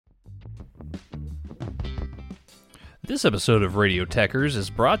This episode of Radio Techers is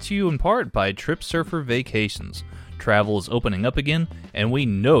brought to you in part by Trip Surfer Vacations. Travel is opening up again, and we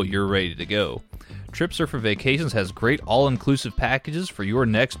know you're ready to go. Trip Surfer Vacations has great all-inclusive packages for your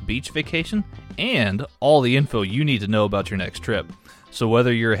next beach vacation and all the info you need to know about your next trip. So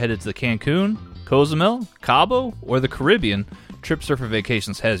whether you're headed to Cancun, Cozumel, Cabo, or the Caribbean, Trip Surfer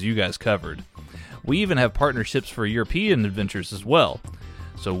Vacations has you guys covered. We even have partnerships for European adventures as well.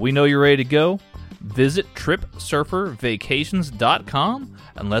 So we know you're ready to go. Visit TripSurferVacations.com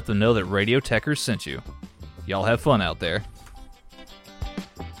and let them know that Radio Techers sent you. Y'all have fun out there.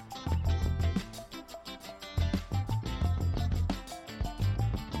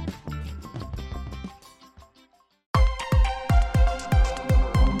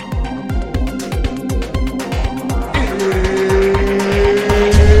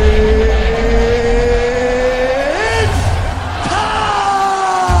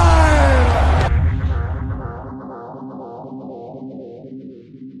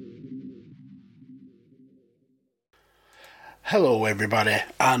 Hello everybody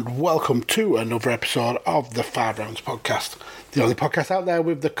and welcome to another episode of the Five Rounds Podcast, the only podcast out there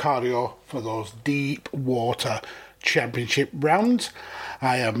with the cardio for those deep water championship rounds.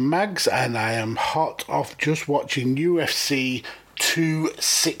 I am Mags and I am hot off just watching UFC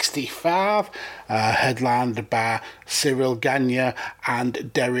 265, headlined by Cyril Gane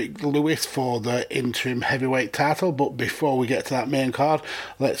and Derek Lewis for the interim heavyweight title. But before we get to that main card,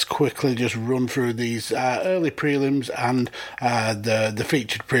 let's quickly just run through these early prelims and the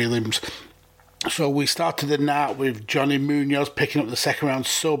featured prelims. So we started the night with Johnny Munoz picking up the second round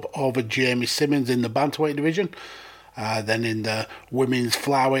sub over Jamie Simmons in the bantamweight division. Then in the women's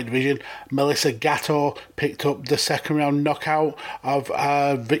flyweight division, Melissa Gatto picked up the second round knockout of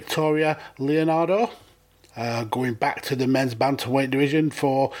Victoria Leonardo. Going back to the men's bantamweight division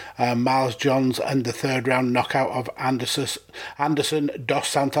for Miles Johns and the third round knockout of Anderson Dos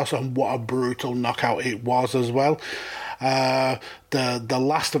Santos, and what a brutal knockout it was as well. The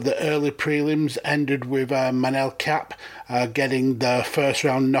last of the early prelims ended with Manel Kape getting the first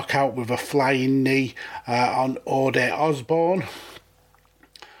round knockout with a flying knee on Ode Osborne.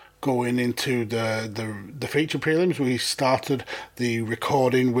 Going into the feature prelims, we started the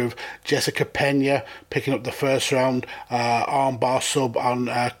recording with Jessica Pena picking up the first round armbar sub on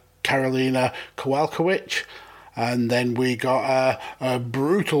Karolina Kowalkiewicz. And then we got a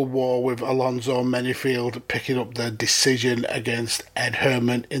brutal war with Alonzo Menifield picking up the decision against Ed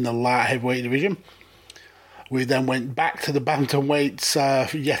Herman in the light heavyweight division. We then went back to the bantamweights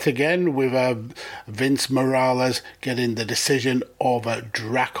yet again with Vince Morales getting the decision over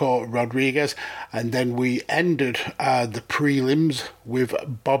Draco Rodriguez. And then we ended the prelims with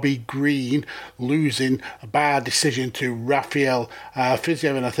Bobby Green losing by decision to Rafael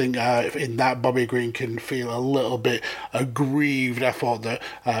Fiziev. And I think in that Bobby Green can feel a little bit aggrieved. I thought that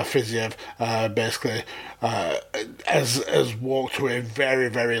Fiziev basically has walked away very,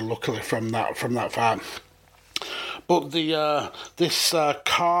 very luckily from that fight. But this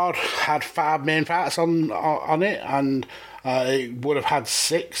card had 5 main fights on it, and it would have had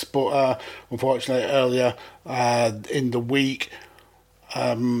 6, but unfortunately earlier in the week,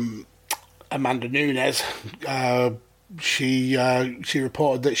 Amanda Nunes, she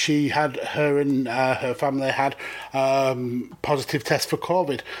reported that her and her family had positive tests for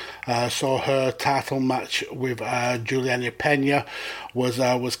COVID. So her title match with Juliana Pena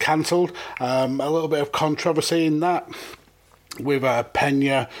was cancelled. A little bit of controversy in that, with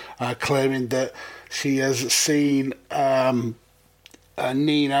Pena claiming that she has seen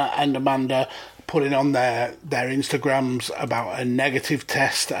Nina and Amanda putting on their Instagrams about a negative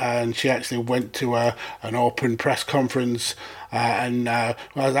test, and she actually went to an open press conference and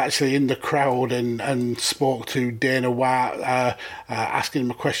was actually in the crowd and spoke to Dana White, asking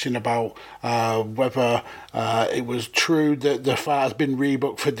him a question about whether it was true that the fight has been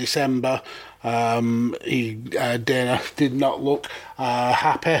rebooked for December. Dana did not look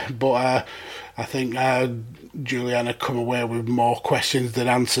happy, but I think Juliana come away with more questions than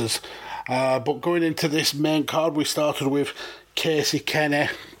answers. But going into this main card, we started with Casey Kenny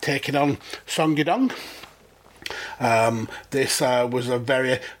taking on Song Yadong. This was a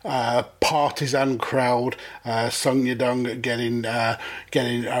very partisan crowd. Song Yadong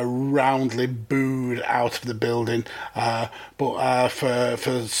getting roundly booed out of the building. But for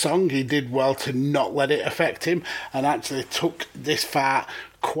Song, he did well to not let it affect him and actually took this fight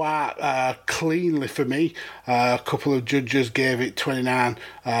quite cleanly for me. A couple of judges gave it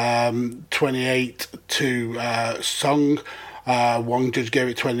 29-28 to Song. One judge gave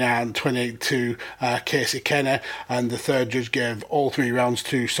it 29-28 to Casey Kenny, and the third judge gave all 3 rounds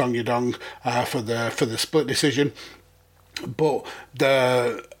to Song Yadong for the split decision. But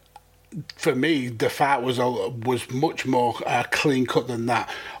for me, the fight was much more clean cut than that.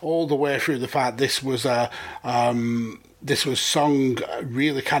 All the way through the fight, this was Song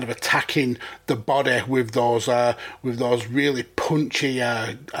really kind of attacking the body with those really punchy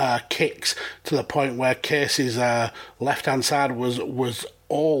kicks, to the point where Casey's left hand side was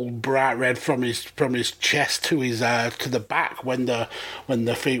all bright red from his chest to his to the back when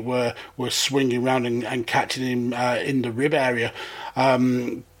the feet were swinging around and catching him in the rib area.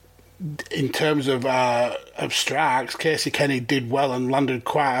 In terms of strikes, Casey Kenny did well and landed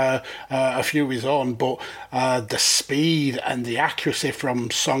quite a few of his own, but the speed and the accuracy from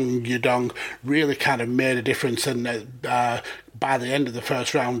Song Yudong really kind of made a difference. And by the end of the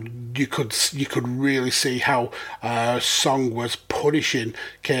first round, you could really see how Song was punishing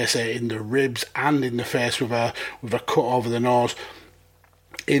Casey in the ribs and in the face with a cut over the nose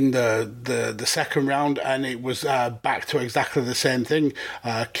in the second round, and it was back to exactly the same thing.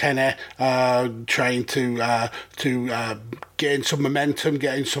 Kenny trying to gain some momentum,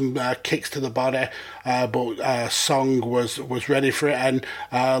 getting some kicks to the body, but Song was ready for it and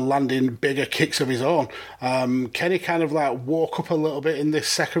landing bigger kicks of his own. Kenny kind of like woke up a little bit in this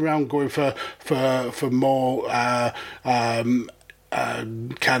second round, going for more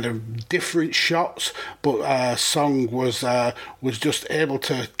kind of different shots, but Song was just able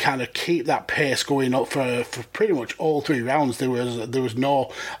to kind of keep that pace going up for pretty much all three rounds. There was no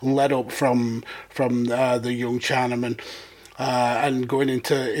let up from the young Chinaman. And going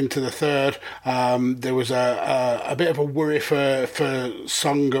into the third, there was a bit of a worry for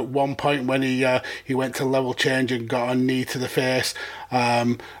Song at one point when he went to level change and got a knee to the face,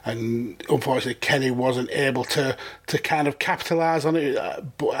 and unfortunately Kenny wasn't able to kind of capitalise on it,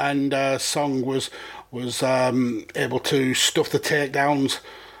 and Song was able to stuff the takedowns.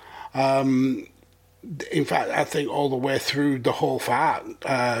 In fact, I think all the way through the whole fight,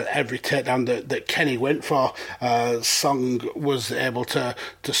 every takedown that Kenny went for, Song was able to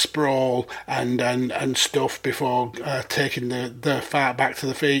sprawl and stuff before taking the fight back to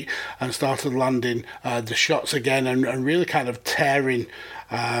the feet and started landing the shots again and really kind of tearing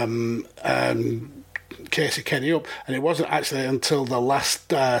Casey Kenny up. And it wasn't actually until the last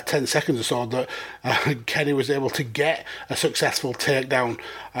 10 seconds or so that Kenny was able to get a successful takedown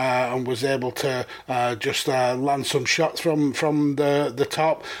and was able to just land some shots from the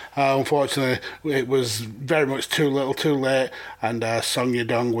top. Unfortunately, it was very much too little too late, and Song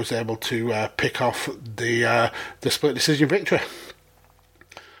Yudong was able to pick off the split decision victory.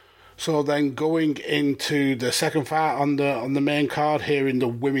 So then going into the second fight on the main card here in the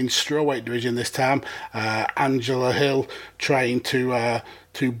women's strawweight division this time, Angela Hill trying to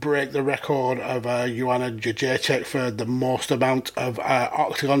break the record of Joanna Jędrzejczyk for the most amount of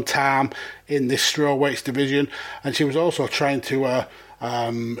octagon time in this strawweights division, and she was also trying to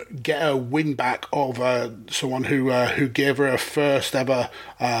get a win back over someone who gave her first ever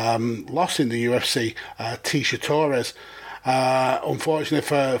loss in the UFC, Tecia Torres. Unfortunately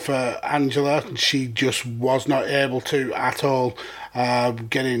for Angela, she just was not able to at all,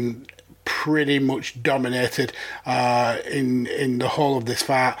 getting pretty much dominated in the whole of this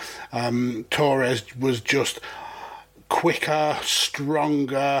fight. Torres was just quicker,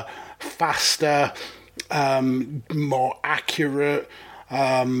 stronger, faster, more accurate,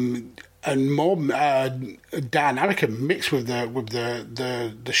 and more dynamic and mixed with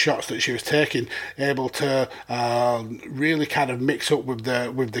the shots that she was taking, able to really kind of mix up with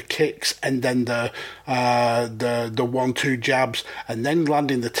the kicks and then the 1-2 jabs and then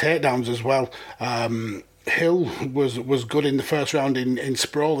landing the takedowns as well. Hill was good in the first round in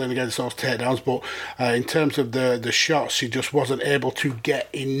sprawling against those takedowns, but in terms of the shots, she just wasn't able to get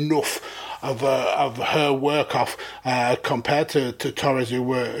enough of her work off compared to Torres, who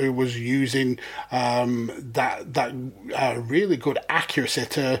was using that really good accuracy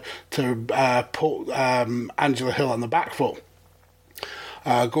to put Angela Hill on the back foot.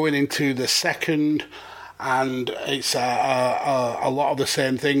 Going into the second, and it's a lot of the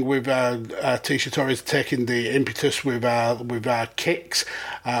same thing with Tecia Torres taking the impetus with kicks,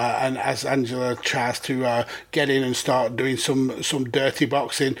 and as Angela tries to get in and start doing some dirty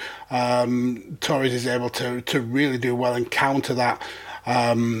boxing, Torres is able to really do well and counter that.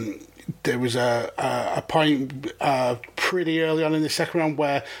 There was a point pretty early on in the second round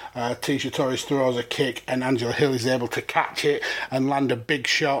where Tecia Torres throws a kick and Angela Hill is able to catch it and land a big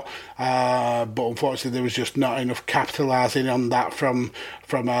shot, but unfortunately there was just not enough capitalising on that from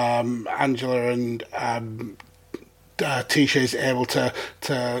Angela, and Tecia is able to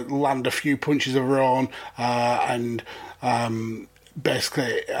land a few punches of her own and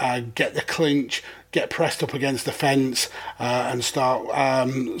basically get the clinch, get pressed up against the fence and start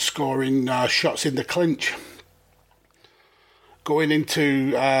scoring shots in the clinch. Going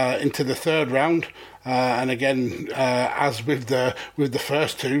into the third round, and again, as with the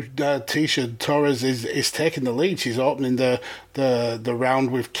first two, Tecia Torres is taking the lead. She's opening the round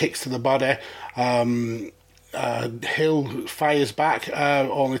with kicks to the body. Hill fires back,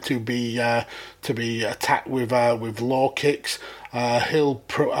 only to be attacked with low kicks. Hill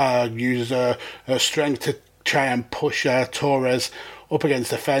uses her strength to try and push Torres up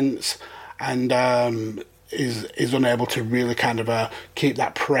against the fence, and is unable to really kind of keep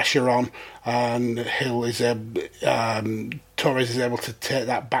that pressure on, and Torres is able to take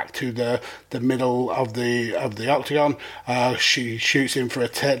that back to the middle of the octagon. She shoots him for a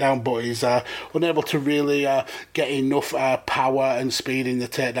takedown, but he's unable to really get enough power and speed in the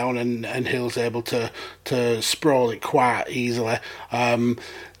takedown, and Hill's able to sprawl it quite easily.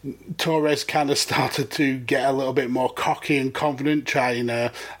 Torres kind of started to get a little bit more cocky and confident, trying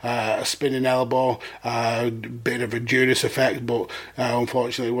a spinning elbow, bit of a Judas effect, but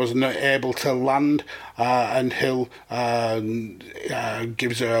unfortunately wasn't able to land, and Hill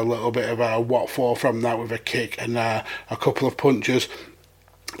gives her a little bit of a what for from that with a kick and a couple of punches.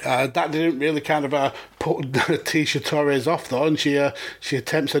 That didn't really kind of put Tecia Torres off though, and she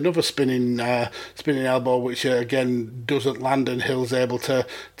attempts another spinning elbow, which again doesn't land, and Hill's able to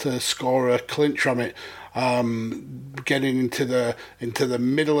score a clinch from it. Getting into the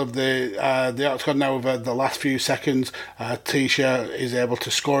middle of the octagon now over the last few seconds, Tecia is able to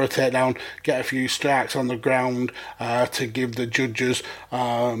score a takedown, get a few strikes on the ground to give the judges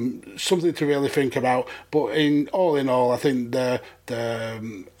something to really think about. But in all, I think the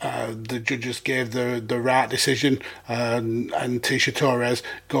judges gave the right decision, and Tecia Torres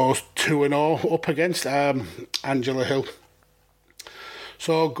goes 2-0 up against Angela Hill.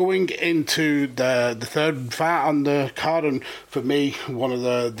 So going into the third fight on the card, and for me, one of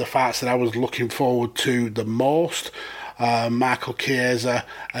the fights that I was looking forward to the most, Michael Chiesa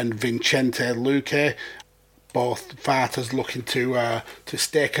and Vicente Luque, both fighters looking to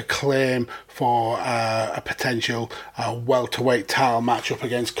stake a claim for a potential welterweight title matchup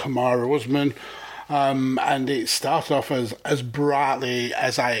against Kamaru Usman. And it started off as brightly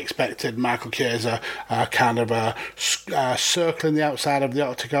as I expected. Michael Chiesa kind of circling the outside of the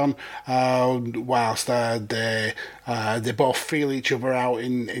octagon, whilst they both feel each other out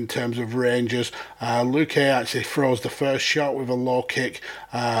in terms of ranges. Luque actually throws the first shot with a low kick.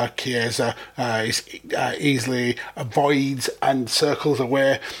 Chiesa easily avoids and circles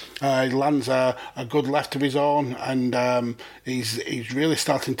away. He lands a good left of his own, and he's really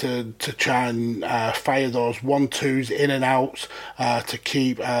starting to try and fire those 1-2s in and outs to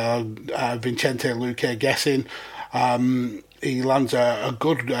keep Vicente Luque guessing. He lands a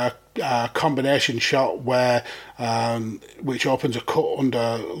good combination shot which opens a cut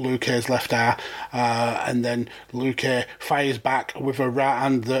under Luque's left eye, and then Luque fires back with a right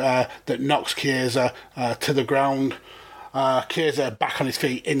hand that knocks Chiesa to the ground. Chiesa back on his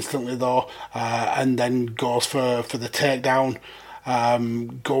feet instantly though, and then goes for the takedown,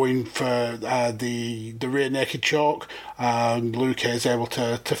 going for the rear naked choke. Luque is able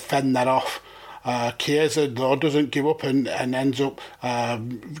to fend that off. Chiesa though doesn't give up and ends up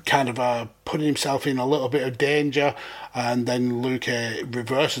kind of putting himself in a little bit of danger, and then Luque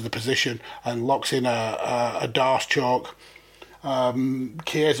reverses the position and locks in a Darce choke.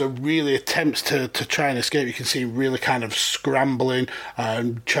 Chiesa really attempts to try and escape. You can see him really kind of scrambling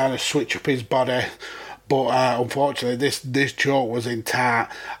and trying to switch up his body. But unfortunately, this choke was in tight,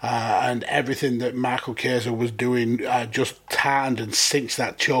 and everything that Michael Chiesa was doing just tightened and cinched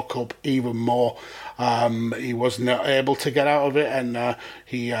that choke up even more. He was not able to get out of it, and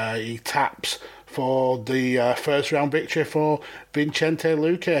he taps for the first round victory for Vicente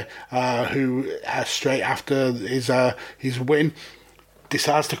Luque, who straight after his win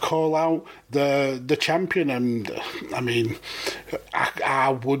decides to call out the champion. And I mean,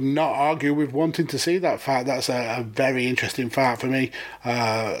 I would not argue with wanting to see that fight. That's a very interesting fight for me.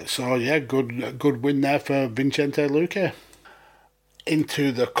 So yeah, good win there for Vicente Luque.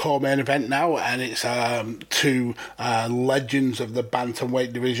 Into the co-main event now, and it's two legends of the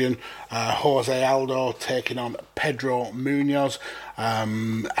bantamweight division, Jose Aldo taking on Pedro Munoz,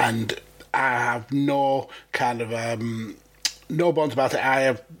 and I have no kind of no bones about it. I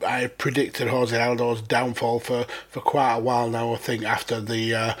have predicted Jose Aldo's downfall for quite a while now. I think after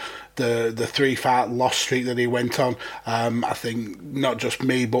the 3-fight loss streak that he went on, I think not just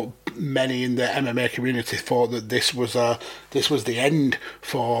me but many in the MMA community thought that this was the end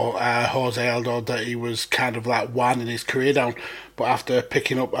for Jose Aldo, that he was kind of like winding his career down. But after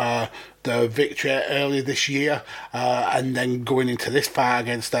picking up the victory early this year and then going into this fight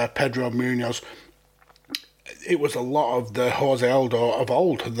against Pedro Munoz, it was a lot of the Jose Aldo of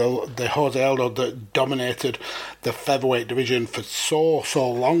old, the Jose Aldo that dominated the featherweight division for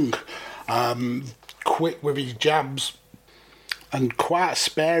so long. Quick with his jabs and quite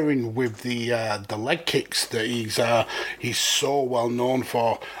sparing with the leg kicks that he's so well known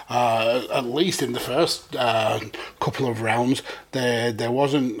for. At least in the first couple of rounds, there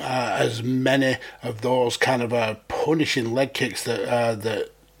wasn't as many of those kind of punishing leg kicks that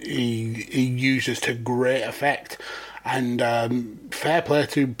he uses to great effect. And fair play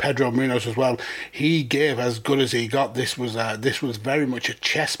to Pedro Munoz as well. He gave as good as he got. This was very much a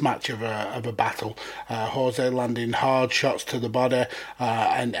chess match of a battle. Jose landing hard shots to the body,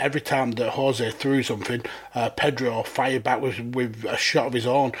 and every time that Jose threw something, Pedro fired back with a shot of his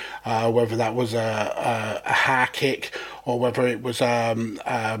own. Whether that was a high kick or whether it was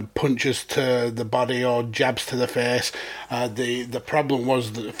punches to the body or jabs to the face. The problem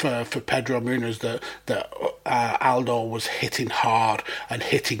was that for Pedro Munoz that Aldo was hitting hard and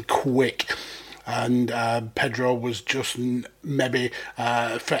hitting quick, and Pedro was just maybe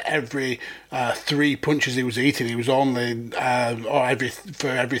for every 3 punches he was eating, he was only for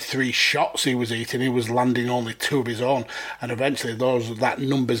every 3 shots he was eating, he was landing only 2 of his own, and eventually that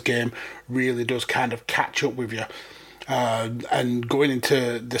numbers game really does kind of catch up with you. And going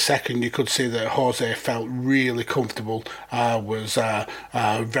into the second, you could see that Jose felt really comfortable, was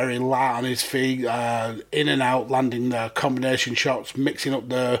very light on his feet, in and out, landing combination shots, mixing up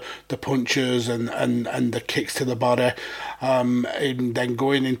the punches and the kicks to the body. And then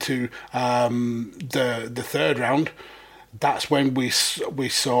going into the third round, that's when we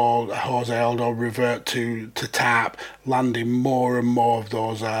saw Jose Aldo revert to type, landing more and more of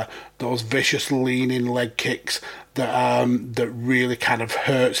those vicious leaning leg kicks that really kind of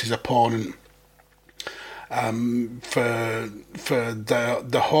hurts his opponent. For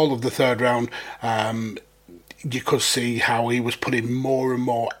the whole of the third round, you could see how he was putting more and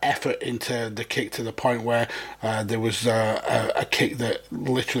more effort into the kick, to the point where there was a kick that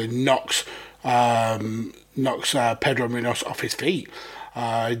literally knocks Pedro Munoz off his feet.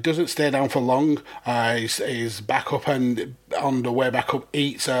 He doesn't stay down for long. He's back up, and on the way back up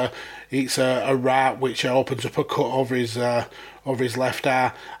eats a right, which opens up a cut over his left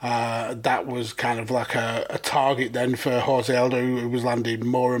eye. That was kind of like a target then for Jose Aldo, who was landing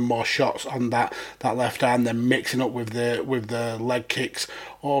more and more shots on that left eye, and then mixing up with the leg kicks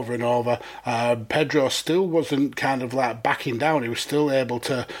over and over. Pedro still wasn't kind of like backing down. He was still able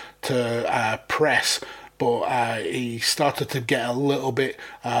to press, but he started to get a little bit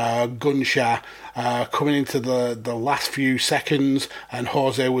gun-shy coming into the last few seconds, and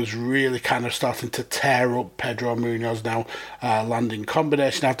Jose was really kind of starting to tear up Pedro Munoz now, landing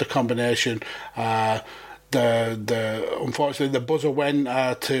combination after combination. Unfortunately, the buzzer went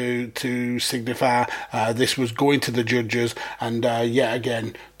to signify this was going to the judges, and yet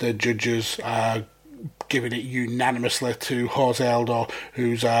again the judges giving it unanimously to Jose Aldo,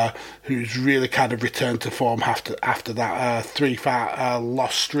 who's really kind of returned to form after that 3-fight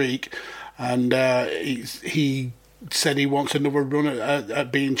loss streak, and he said he wants another run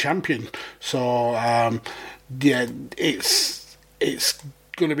at being champion. So yeah, it's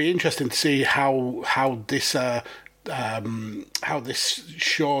going to be interesting to see how this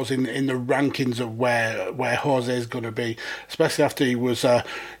shows in the rankings of where Jose is going to be, especially after he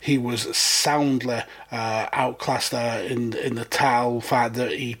was soundly outclassed in the title fight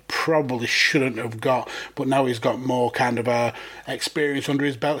that he probably shouldn't have got, but now he's got more kind of experience under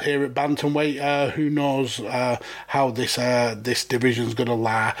his belt here at bantamweight. Who knows how this division's going to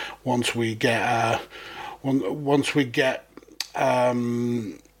lie once we get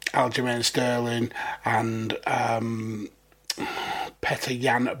Aljamain Sterling and Petr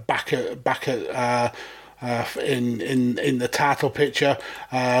Yan back at in the title picture.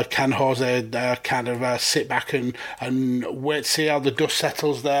 Can Jose kind of sit back and wait to see how the dust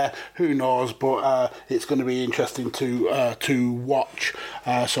settles there? Who knows? But it's going to be interesting to watch.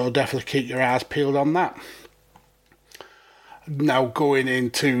 So definitely keep your eyes peeled on that. now going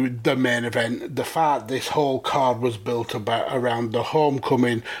into the main event, the fact this whole card was built around the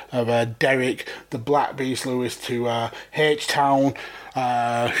homecoming of Derek, the Black Beast Lewis, to H-Town,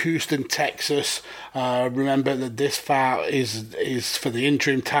 Houston, Texas. Remember that this fight is for the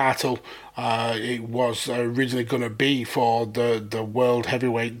interim title. It was originally going to be for the World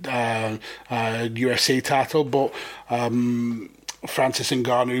Heavyweight UFC title, but Francis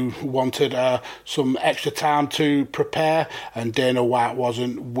Ngannou wanted some extra time to prepare, and Dana White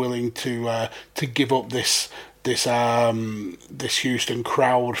wasn't willing to give up this Houston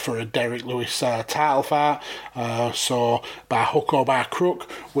crowd for a Derek Lewis title fight. So by hook or by crook,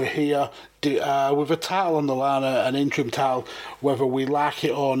 we're here with a title on the line, an interim title, whether we like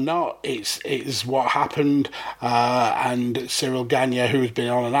it or not. It's what happened, and Cyril Gane, who's been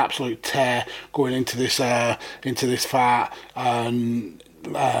on an absolute tear going into this fight, and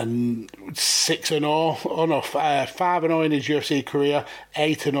 6-0, 5-0 in his UFC career,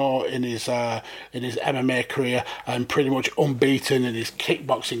 8-0 in his MMA career, and pretty much unbeaten in his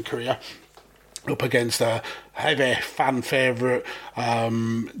kickboxing career, up against a heavy fan favourite,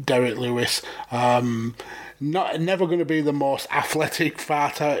 Derek Lewis. Never going to be the most athletic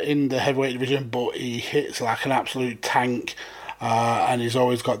fighter in the heavyweight division, but he hits like an absolute tank, and he's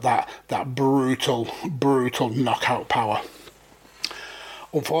always got that brutal knockout power.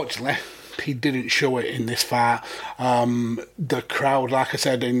 Unfortunately, he didn't show it in this fight. The crowd, like I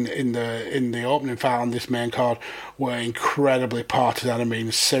said in the opening fight on this main card, were incredibly partisan. I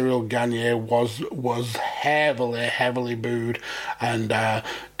mean, Cyril Gane was heavily booed, and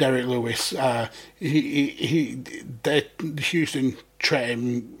Derek Lewis, Houston treated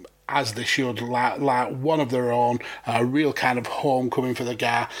him as they should, like one of their own, a real kind of homecoming for the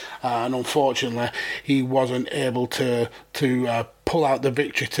guy, and unfortunately he wasn't able to pull out the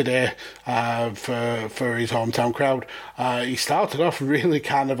victory today for his hometown crowd. He started off really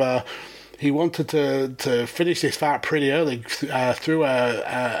kind of he wanted to finish this fight pretty early through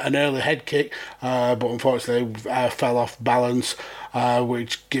an early head kick, but unfortunately fell off balance,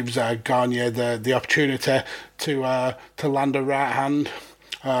 which gives Gane the opportunity to land a right hand.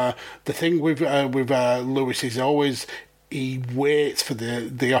 The thing with Lewis is always he waits for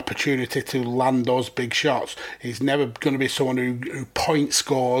the opportunity to land those big shots. He's never going to be someone who point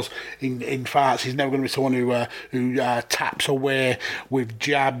scores in fights. He's never going to be someone who taps away with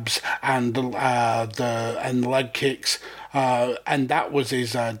jabs and the leg kicks. And that was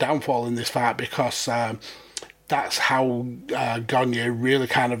his downfall in this fight, because that's how Gane really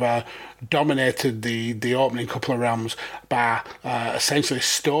kind of dominated the opening couple of rounds by essentially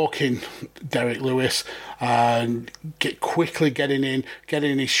stalking Derek Lewis, quickly getting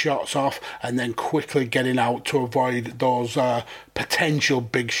his shots off, and then quickly getting out to avoid those potential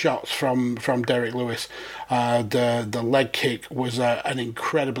big shots from Derek Lewis. The leg kick was an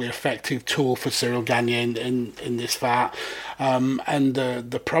incredibly effective tool for Cyril Gane in this fight, and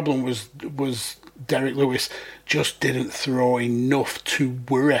the problem was Derek Lewis just didn't throw enough to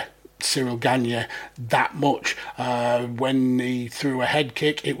worry Cyril Gane that much. When he threw a head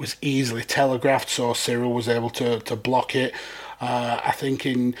kick, it was easily telegraphed, so Cyril was able to block it. I think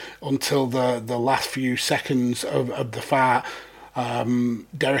until the last few seconds of the fight,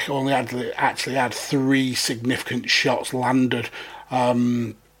 Derek only actually had 3 significant shots landed.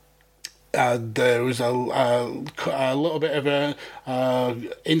 There was a little bit of a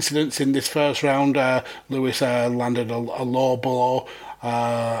incidents in this first round. Lewis landed a low blow,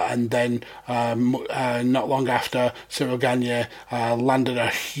 and then not long after, Cyril Gane landed a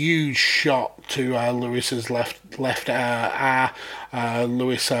huge shot to Lewis's left eye.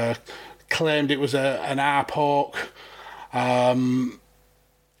 Lewis claimed it was an eye poke.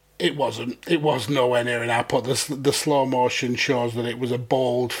 It wasn't. It was nowhere near an eye poke. The slow motion shows that it was a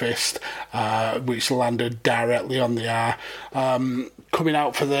bold fist, which landed directly on the eye. Coming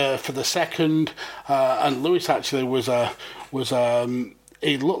out for the second, and Lewis actually was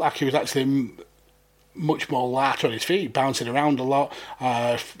he looked like he was actually much more light on his feet, bouncing around a lot.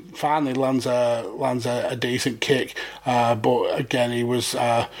 Finally lands a decent kick, but again he was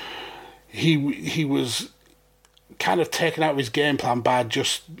kind of taken out of his game plan by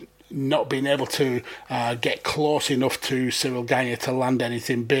just not being able to get close enough to Cyril Gane to land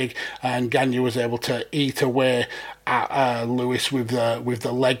anything big, and Gane was able to eat away at Lewis with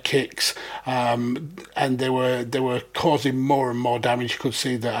the leg kicks, and they were causing more and more damage. You could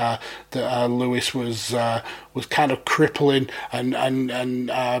see that Lewis was kind of crippling, and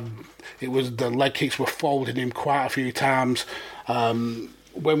it was the leg kicks were folding him quite a few times.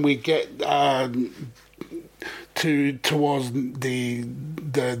 When we get towards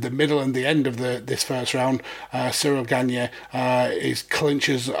the middle and the end of this first round, Cyril Gagné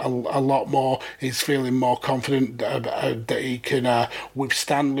clinches a lot more. He's feeling more confident that he can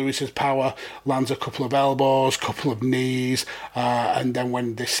withstand Lewis's power. Lands a couple of elbows, couple of knees, and then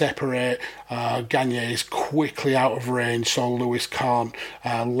when they separate, Gagné is quickly out of range, so Lewis can't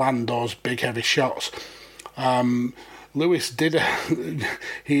land those big heavy shots. Lewis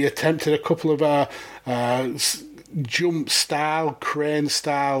he attempted a couple of jump style, crane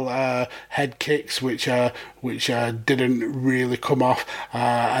style head kicks, which didn't really come off,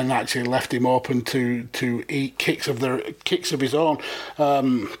 and actually left him open to eat kicks of his own.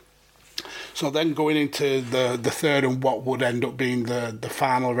 So then going into the third and what would end up being the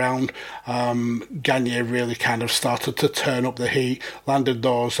final round, Gagné really kind of started to turn up the heat, landed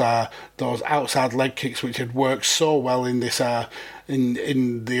those outside leg kicks which had worked so well in this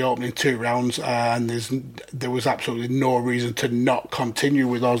in the opening 2 rounds, and there was absolutely no reason to not continue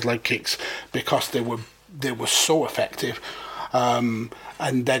with those leg kicks because they were so effective. And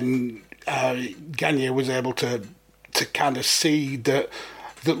then Gagné was able to kind of see that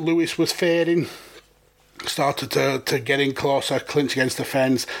Lewis was fading, started to get in closer, clinch against the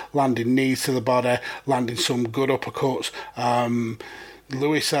fence, landing knees to the body, landing some good uppercuts.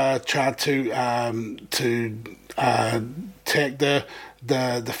 Lewis tried to take the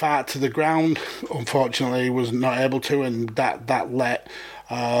fight to the ground. Unfortunately, was not able to, and that let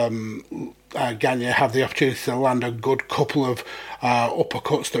Gagné have the opportunity to land a good couple of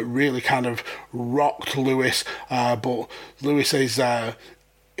uppercuts that really kind of rocked Lewis. But Lewis is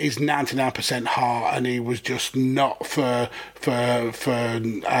 99% heart, and he was just not for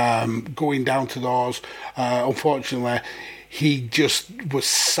going down to those. Unfortunately, he just was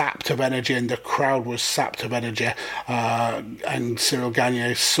sapped of energy, and the crowd was sapped of energy. And Cyril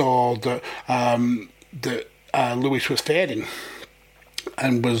Gagné saw that Lewis was fading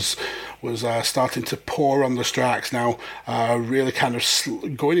and was starting to pour on the strikes now, really kind of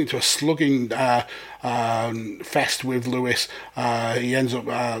going into a slugging fest with Lewis.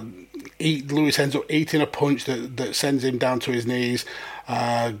 Lewis ends up eating a punch that sends him down to his knees.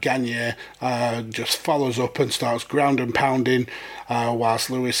 Gagné just follows up and starts ground and pounding,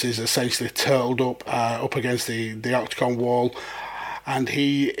 whilst Lewis is essentially turtled up against the octagon wall, and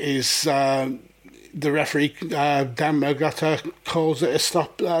he is. The referee, Dan Mergata, calls a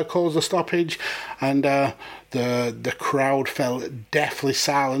stoppage, and the crowd fell deathly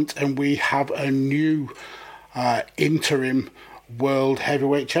silent, and we have a new interim world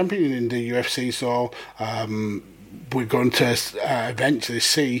heavyweight champion in the UFC. So we're going to eventually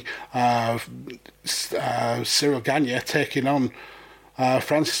see Cyril Gagné taking on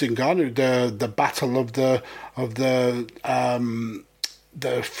Francis Ngannou, the battle of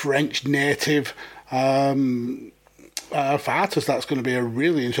the French native fighters. That's going to be a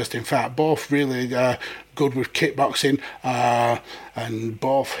really interesting fight. Both really good with kickboxing, and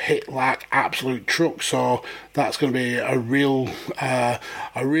both hit like absolute trucks. So that's going to be a really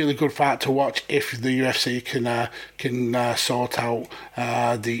good fight to watch if the UFC can sort out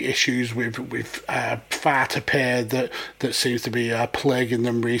the issues with fighter pair that seems to be plaguing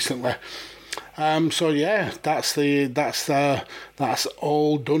them recently. So yeah, that's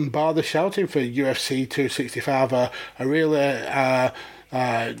all done bar the shouting for UFC 265. A really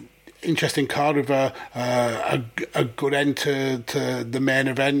interesting card with a good end to the main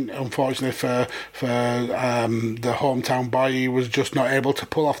event. Unfortunately for the hometown boy, he was just not able to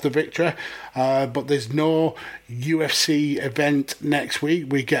pull off the victory. But there's no UFC event next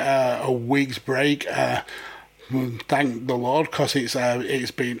week. We get a week's break. Thank the Lord, because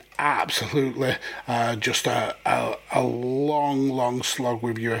it's been absolutely just a long slog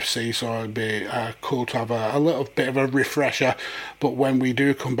with UFC, so it'd be cool to have a little bit of a refresher. But when we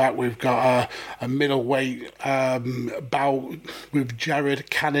do come back, we've got a middleweight bout with Jared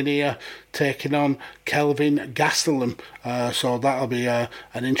Cannonier taking on Kelvin Gastelum, so that'll be an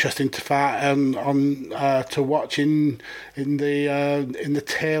interesting fight to watch in the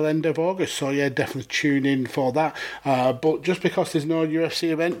tail end of August. So yeah, definitely tune in for that. But just because there's no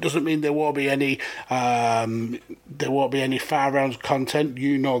UFC event doesn't mean there won't be any far rounds content.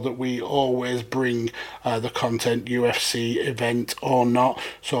 You know that we always bring the content, UFC event or not.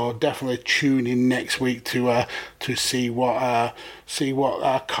 So definitely tune in next week to see what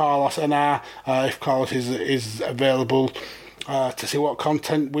Carlos and if Carlos is available, to see what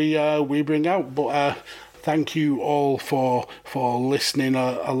content we bring out. But thank you all for listening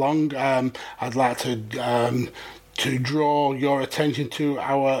along. I'd like to to draw your attention to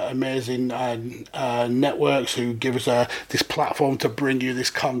our amazing networks who give us this platform to bring you this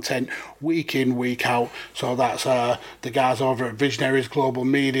content week in, week out. So that's the guys over at Visionaries Global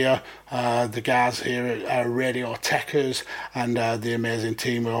Media, the guys here at Radio Techers, and the amazing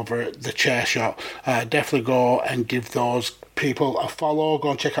team over at The Chair Shot. Definitely go and give those people a follow.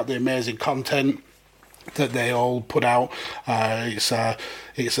 Go and check out the amazing content that they all put out. It's a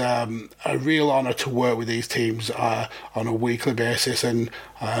real honour to work with these teams on a weekly basis, and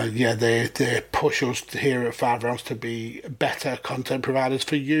they push us here at 5 Rounds to be better content providers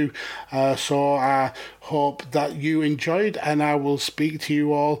for you. So I hope that you enjoyed, and I will speak to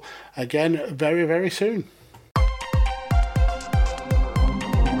you all again very, very soon.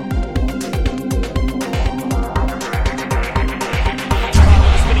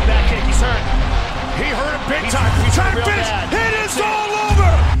 Big time. Trying to finish.